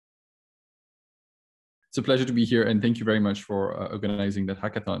It's a pleasure to be here, and thank you very much for organizing that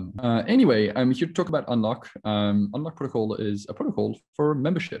hackathon. Anyway, I'm here to talk about Unlock. Unlock protocol is a protocol for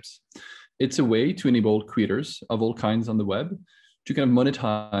memberships. It's a way to enable creators of all kinds on the web to kind of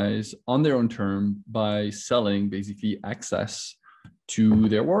monetize on their own term by selling basically access to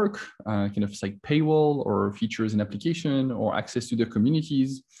their work, kind of like paywall or features in application or access to their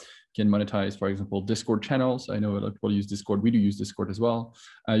communities. You can monetize, for example, Discord channels. I know a lot of people use Discord. We do use Discord as well.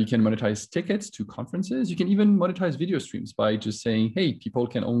 You can monetize tickets to conferences. You can even monetize video streams by just saying, hey, people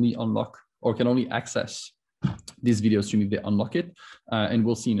can only unlock or can only access this video stream if they unlock it. And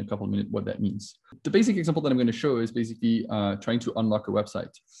we'll see in a couple of minutes what that means. The basic example that I'm going to show is basically trying to unlock a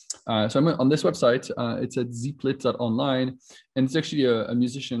website. So I'm on this website. It's at zplit.online. And it's actually a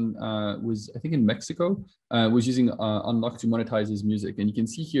musician was, I think in Mexico, was using Unlock to monetize his music. And you can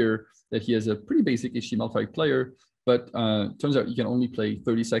see here that he has a pretty basic HTML5 player, but turns out you can only play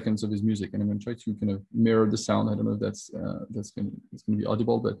 30 seconds of his music. And I'm going to try to kind of mirror the sound. I don't know if that's going to be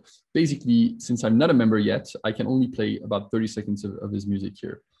audible, but basically, since I'm not a member yet, I can only play about 30 seconds of his music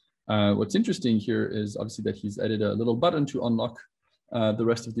here. What's interesting here is obviously that he's added a little button to unlock the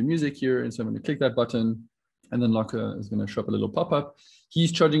rest of the music here. And so I'm going to click that button, and then Unlock is going to show up a little pop-up.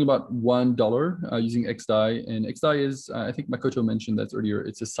 He's charging about $1 using XDAI, and XDAI is, I think Makoto mentioned that earlier,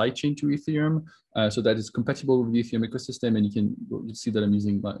 it's a sidechain to Ethereum, so that is compatible with the Ethereum ecosystem, and you'll see that I'm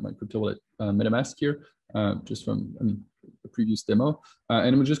using my crypto wallet MetaMask here, just from the previous demo,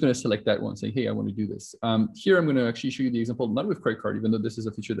 and I'm just going to select that one, saying, hey, I want to do this. Here I'm going to actually show you the example, not with credit card, even though this is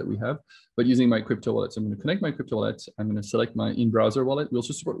a feature that we have, but using my crypto wallet. So I'm going to connect my crypto wallet. I'm going to select my in-browser wallet. We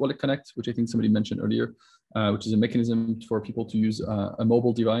also support Wallet Connect, which I think somebody mentioned earlier, which is a mechanism for people to use a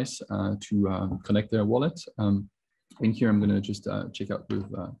mobile device to connect their wallet. And here I'm going to just check out with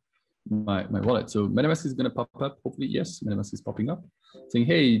my wallet. So MetaMask is going to pop up. Hopefully, yes, MetaMask is popping up, saying,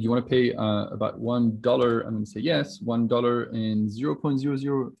 hey, do you want to pay about $1? I'm going to say yes, $1 and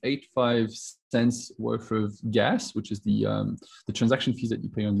 0.0085 cents worth of gas, which is the transaction fees that you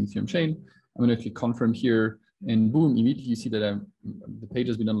pay on the Ethereum chain. I'm going to click confirm here, and boom, immediately you see that the page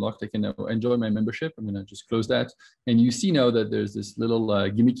has been unlocked. I can now enjoy my membership. I'm going to just close that. And you see now that there's this little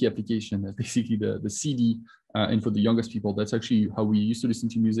gimmicky application that basically the CD, and for the youngest people, that's actually how we used to listen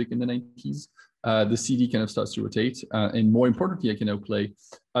to music in the 90s. The CD kind of starts to rotate. And more importantly, I can now play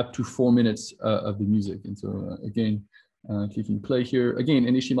up to 4 minutes of the music. And so again, clicking play here, again,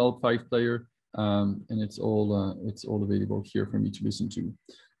 an HTML5 player, and it's all available here for me to listen to.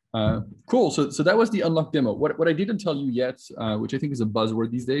 Cool. So that was the Unlock demo. What I didn't tell you yet, which I think is a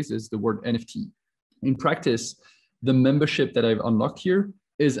buzzword these days, is the word NFT. In practice, the membership that I've unlocked here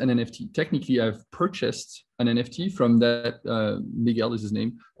is an NFT. Technically, I've purchased an NFT from that Miguel is his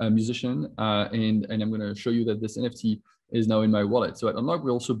name, musician, and I'm going to show you that this NFT is now in my wallet. So at Unlock,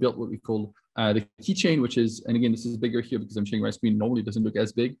 we also built what we call the keychain, which is, and again, this is bigger here because I'm showing my screen. Normally, it doesn't look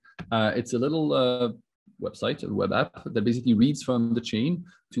as big. It's a little website, a web app that basically reads from the chain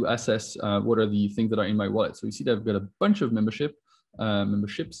to assess what are the things that are in my wallet. So you see that I've got a bunch of memberships,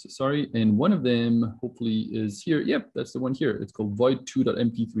 and one of them hopefully is here. Yep, that's the one here. It's called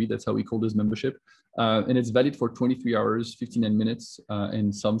void2.mp3. That's how we call this membership. And it's valid for 23 hours, 59 minutes,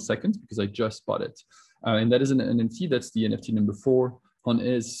 and some seconds because I just bought it. And that is an NFT. That's the NFT number 4 on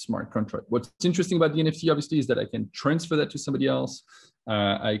his smart contract. What's interesting about the NFT, obviously, is that I can transfer that to somebody else.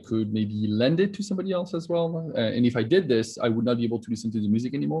 I could maybe lend it to somebody else as well. And if I did this, I would not be able to listen to the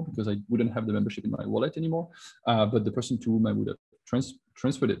music anymore because I wouldn't have the membership in my wallet anymore. But the person to whom I would have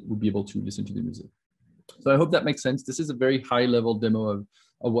transferred it would be able to listen to the music. So I hope that makes sense. This is a very high level demo of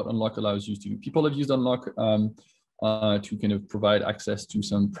what Unlock allows you to do. People have used Unlock to kind of provide access to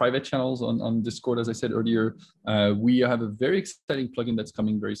some private channels on Discord, as I said earlier. We have a very exciting plugin that's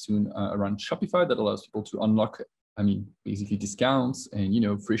coming very soon around Shopify that allows people to unlock, basically discounts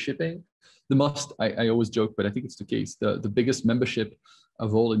and, free shipping. I always joke, but I think it's the case. The biggest membership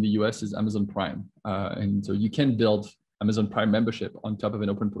of all in the US is Amazon Prime. And so you can build Amazon Prime membership on top of an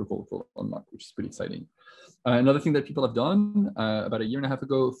open protocol called Unlock, which is pretty exciting. Another thing that people have done about a year and a half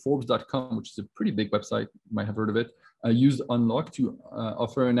ago, Forbes.com, which is a pretty big website, you might have heard of it, used Unlock to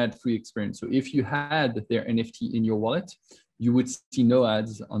offer an ad-free experience. So if you had their NFT in your wallet, you would see no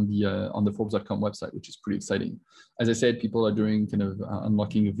ads on the Forbes.com website, which is pretty exciting. As I said, people are doing kind of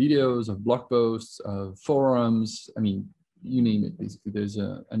unlocking of videos, of blog posts, of forums. You name it, basically. There's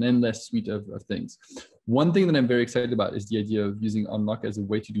an endless suite of things. One thing that I'm very excited about is the idea of using Unlock as a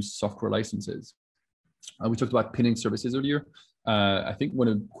way to do software licenses. We talked about pinning services earlier. I think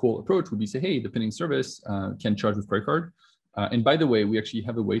one cool approach would be say, hey, the pinning service can charge with credit card. And by the way, we actually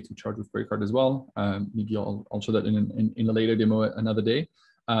have a way to charge with credit card as well. Maybe I'll show that in a later demo another day.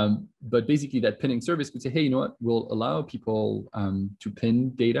 But basically that pinning service could say, hey, you know what, we'll allow people to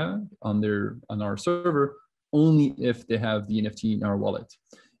pin data on our server only if they have the NFT in our wallet.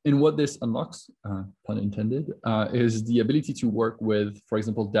 And what this unlocks, pun intended, is the ability to work with, for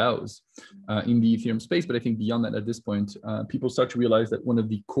example, DAOs in the Ethereum space. But I think beyond that, at this point, people start to realize that one of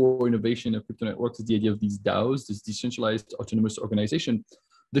the core innovation of crypto networks is the idea of these DAOs, this decentralized autonomous organization.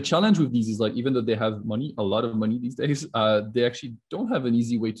 The challenge with these is like, even though they have money, a lot of money these days, they actually don't have an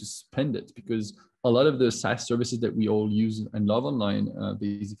easy way to spend it, because a lot of the SaaS services that we all use and love online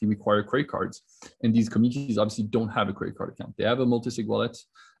basically require credit cards. And these communities obviously don't have a credit card account. They have a multi-sig wallet.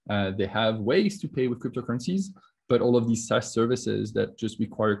 They have ways to pay with cryptocurrencies, but all of these SaaS services that just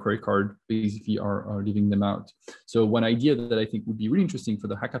require credit card basically are leaving them out. So one idea that I think would be really interesting for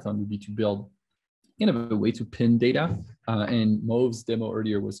the hackathon would be to build kind of a way to pin data. And Mauve's demo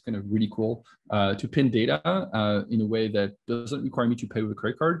earlier was kind of really cool, to pin data in a way that doesn't require me to pay with a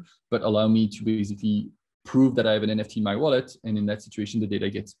credit card, but allow me to basically prove that I have an NFT in my wallet. And in that situation, the data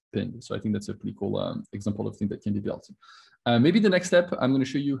gets pinned. So I think that's a pretty cool example of thing that can be built. Maybe the next step, I'm going to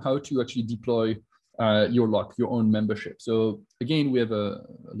show you how to actually deploy your lock, your own membership. So again, we have a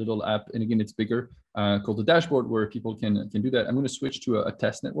little app, and again, it's bigger, called the dashboard, where people can do that. I'm going to switch to a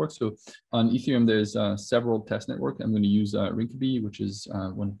test network. So on Ethereum, there's several test networks. I'm going to use Rinkeby, which is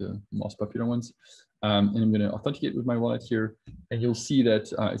one of the most popular ones. And I'm going to authenticate with my wallet here, and you'll see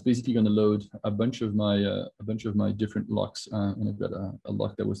that it's basically going to load a bunch of my different locks. And I've got a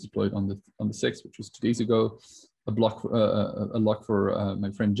lock that was deployed on the 6th, which was 2 days ago. A lock for my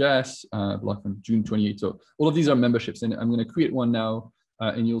friend Jess, a block from June 28th. So all of these are memberships, and I'm going to create one now,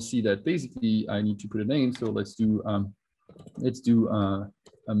 and you'll see that basically I need to put a name. So let's do a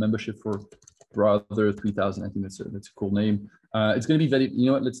membership for Brother 3000. I think that's a cool name. It's going to be valid. You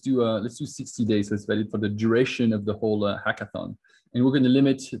know what? Let's do 60 days. So it's valid for the duration of the whole hackathon, and we're going to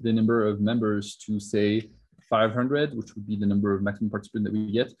limit the number of members to, say, 500, which would be the number of maximum participants that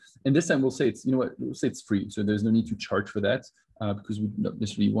we get. And this time we'll say it's, you know what, we'll say it's free. So there's no need to charge for that, because we don't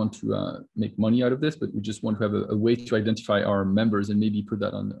necessarily want to make money out of this, but we just want to have a way to identify our members and maybe put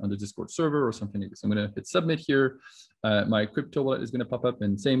that on the Discord server or something like this. I'm going to hit submit here. My crypto wallet is going to pop up,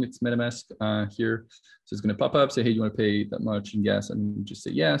 and same, it's MetaMask here. So it's going to pop up, say, hey, do you want to pay that much in gas? And just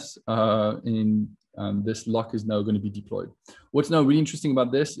say yes. This lock is now going to be deployed. What's now really interesting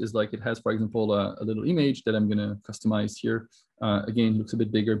about this is, like, it has, for example, a little image that I'm going to customize here. Again, looks a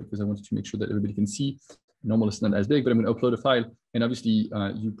bit bigger because I wanted to make sure that everybody can see. Normal is not as big, but I'm going to upload a file. And obviously,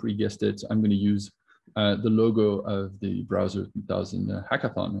 you pre-guessed it, I'm going to use the logo of the Browser 3000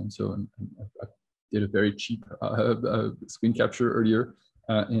 hackathon. And so I did a very cheap screen capture earlier.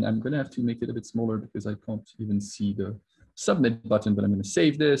 And I'm going to have to make it a bit smaller because I can't even see the submit button, but I'm going to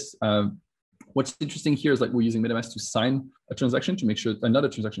save this. What's interesting here is, like, we're using MetaMask to sign a transaction to make sure, another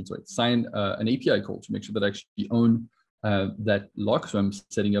transaction, sorry, sign an API call to make sure that I actually own that lock. So I'm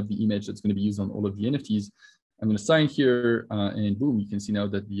setting up the image that's going to be used on all of the NFTs. I'm going to sign here, and boom, you can see now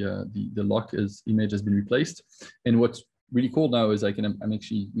that the lock image has been replaced. And what's really cool now is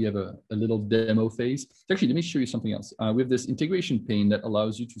we have a little demo phase. Actually, let me show you something else. We have this integration pane that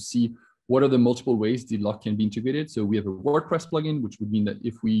allows you to see what are the multiple ways the lock can be integrated. So we have a WordPress plugin, which would mean that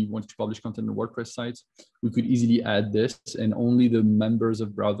if we wanted to publish content on WordPress sites, we could easily add this, and only the members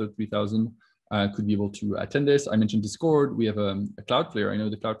of Browser 3000 could be able to attend this. I mentioned Discord. We have a Cloudflare. I know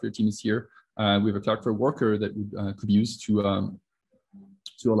the Cloudflare team is here. We have a Cloudflare worker that could be used to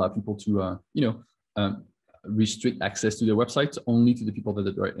allow people to restrict access to their websites only to the people that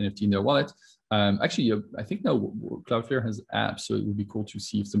have the right NFT in their wallet. Actually, I think now Cloudflare has apps, so it would be cool to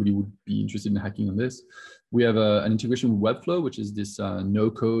see if somebody would be interested in hacking on this. We have an integration with Webflow, which is this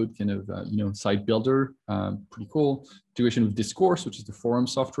no-code kind of site builder, pretty cool. Integration with Discourse, which is the forum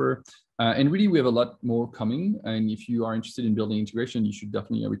software. And really, we have a lot more coming. And if you are interested in building integration, you should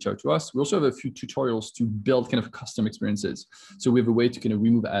definitely reach out to us. We also have a few tutorials to build kind of custom experiences. So we have a way to kind of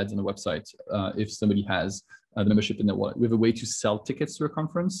remove ads on the website if somebody has the membership in their wallet. We have a way to sell tickets to a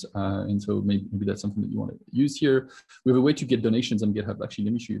conference. And so maybe that's something that you want to use here. We have a way to get donations on GitHub. Actually,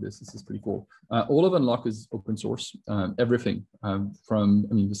 let me show you this. This is pretty cool. All of Unlock is open source, everything from,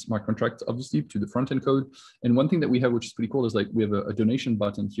 the smart contract, obviously, to the front end code. And one thing that we have, which is pretty cool, is like we have a donation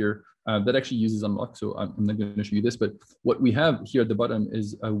button here that actually uses Unlock. So I'm not going to show you this, but what we have here at the bottom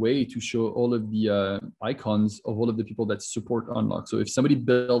is a way to show all of the icons of all of the people that support Unlock. So if somebody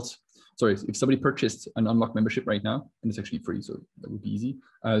purchased an Unlock membership right now, and it's actually free, so that would be easy,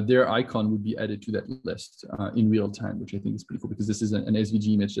 their icon would be added to that list in real time, which I think is pretty cool because this is an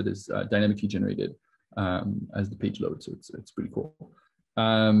SVG image that is dynamically generated as the page loads. So it's pretty cool.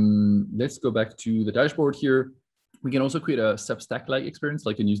 Let's go back to the dashboard here. We can also create a Substack-like experience,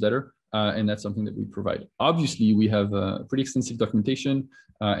 like a newsletter, and that's something that we provide. Obviously, we have pretty extensive documentation,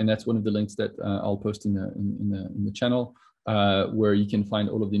 and that's one of the links that I'll post in the channel, where you can find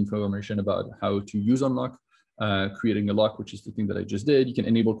all of the information about how to use Unlock, creating a lock, which is the thing that I just did. You can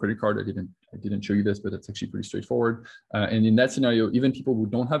enable credit card. I didn't show you this, but it's actually pretty straightforward. And in that scenario, even people who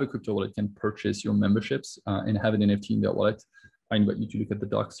don't have a crypto wallet can purchase your memberships and have an NFT in their wallet. I invite you to look at the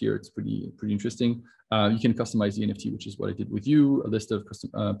docs here. It's pretty interesting. You can customize the NFT, which is what I did with you, a list of custom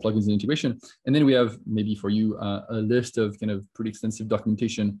plugins and integration. And then we have maybe for you a list of kind of pretty extensive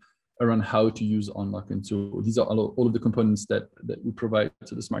documentation around how to use Unlock. And so these are all of the components that we provide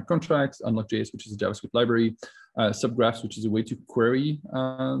to the smart contracts, Unlock.js, which is a JavaScript library, Subgraphs, which is a way to query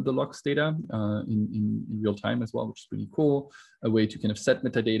the locks data in real time as well, which is pretty cool. A way to kind of set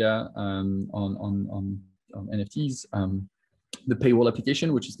metadata on NFTs. The paywall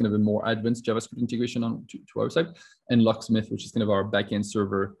application, which is kind of a more advanced JavaScript integration to our site, and Locksmith, which is kind of our backend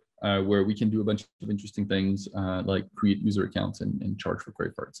server, where we can do a bunch of interesting things like create user accounts and charge for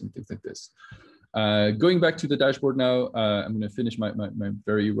credit cards and things like this. Going back to the dashboard now, I'm going to finish my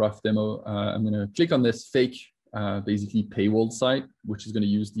very rough demo. I'm going to click on this fake, basically paywall site, which is going to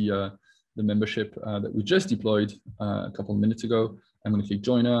use the membership that we just deployed a couple of minutes ago. I'm going to click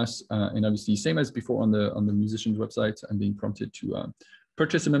join us, and obviously same as before on the musician's website, I'm being prompted to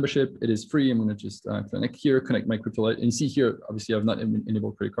purchase a membership. It is free. I'm going to just connect here, connect my crypto wallet, and you see here, obviously I've not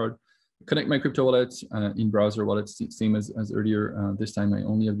enabled credit card. Connect my crypto wallet in browser wallets, same as earlier. This time I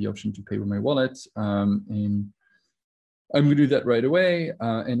only have the option to pay with my wallet, and I'm going to do that right away.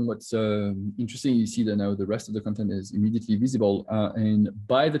 And what's interesting, you see that now the rest of the content is immediately visible. And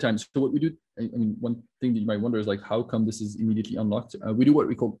by the time, so what we do, I mean, one thing that you might wonder is like, how come this is immediately unlocked? We do what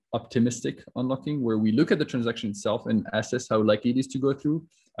we call optimistic unlocking, where we look at the transaction itself and assess how likely it is to go through.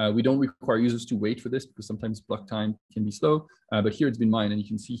 We don't require users to wait for this because sometimes block time can be slow. But here it's been mined, and you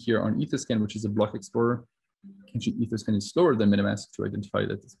can see here on Etherscan, which is a block explorer. Etherscan is slower than MetaMask to identify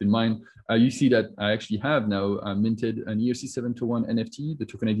that it's been mined. You see that I actually have now minted an ERC721 NFT, the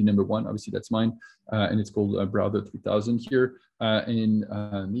token ID number 1. Obviously, that's mine, and it's called Browser 3000 here. And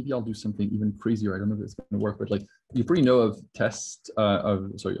maybe I'll do something even crazier. I don't know if it's going to work, but like you probably know of tests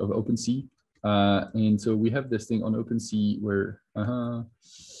of OpenSea, and so we have this thing on OpenSea where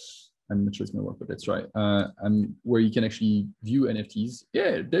I'm not sure it's going to work, but that's right. Where you can actually view NFTs.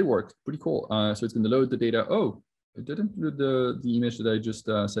 Yeah, they work. Pretty cool. So it's going to load the data. Oh, it didn't load the image that I just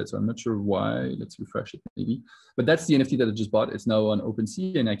said, so I'm not sure why. Let's refresh it maybe. But that's the NFT that I just bought. It's now on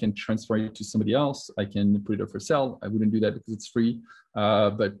OpenSea, and I can transfer it to somebody else. I can put it up for sale. I wouldn't do that because it's free.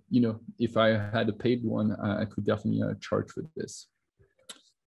 But you know, if I had a paid one, I could definitely charge for this.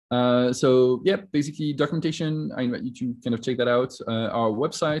 So yeah, basically documentation, I invite you to kind of check that out. Our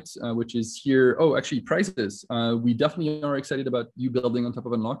website, which is here. Oh, actually prices. We definitely are excited about you building on top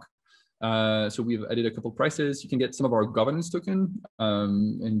of Unlock. So we've added a couple prices. You can get some of our governance token.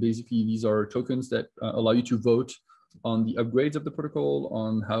 And basically these are tokens that allow you to vote on the upgrades of the protocol,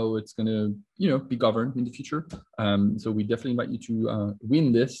 on how it's going to, you know, be governed in the future. So we definitely invite you to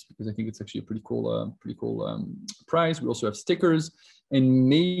win this because I think it's actually a pretty cool prize. We also have stickers. And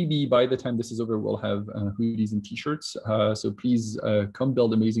maybe by the time this is over, we'll have hoodies and t-shirts. So please come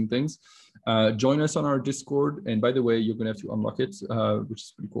build amazing things. Join us on our Discord. And by the way, you're going to have to unlock it, which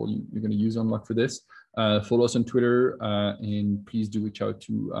is pretty cool. You're going to use Unlock for this. Follow us on Twitter, and please do reach out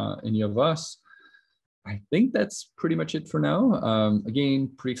to any of us. I think that's pretty much it for now.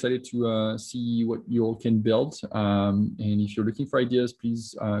 Again, pretty excited to see what you all can build. And if you're looking for ideas,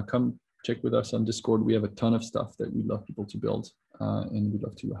 please come check with us on Discord. We have a ton of stuff that we'd love people to build, and we'd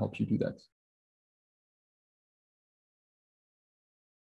love to help you do that.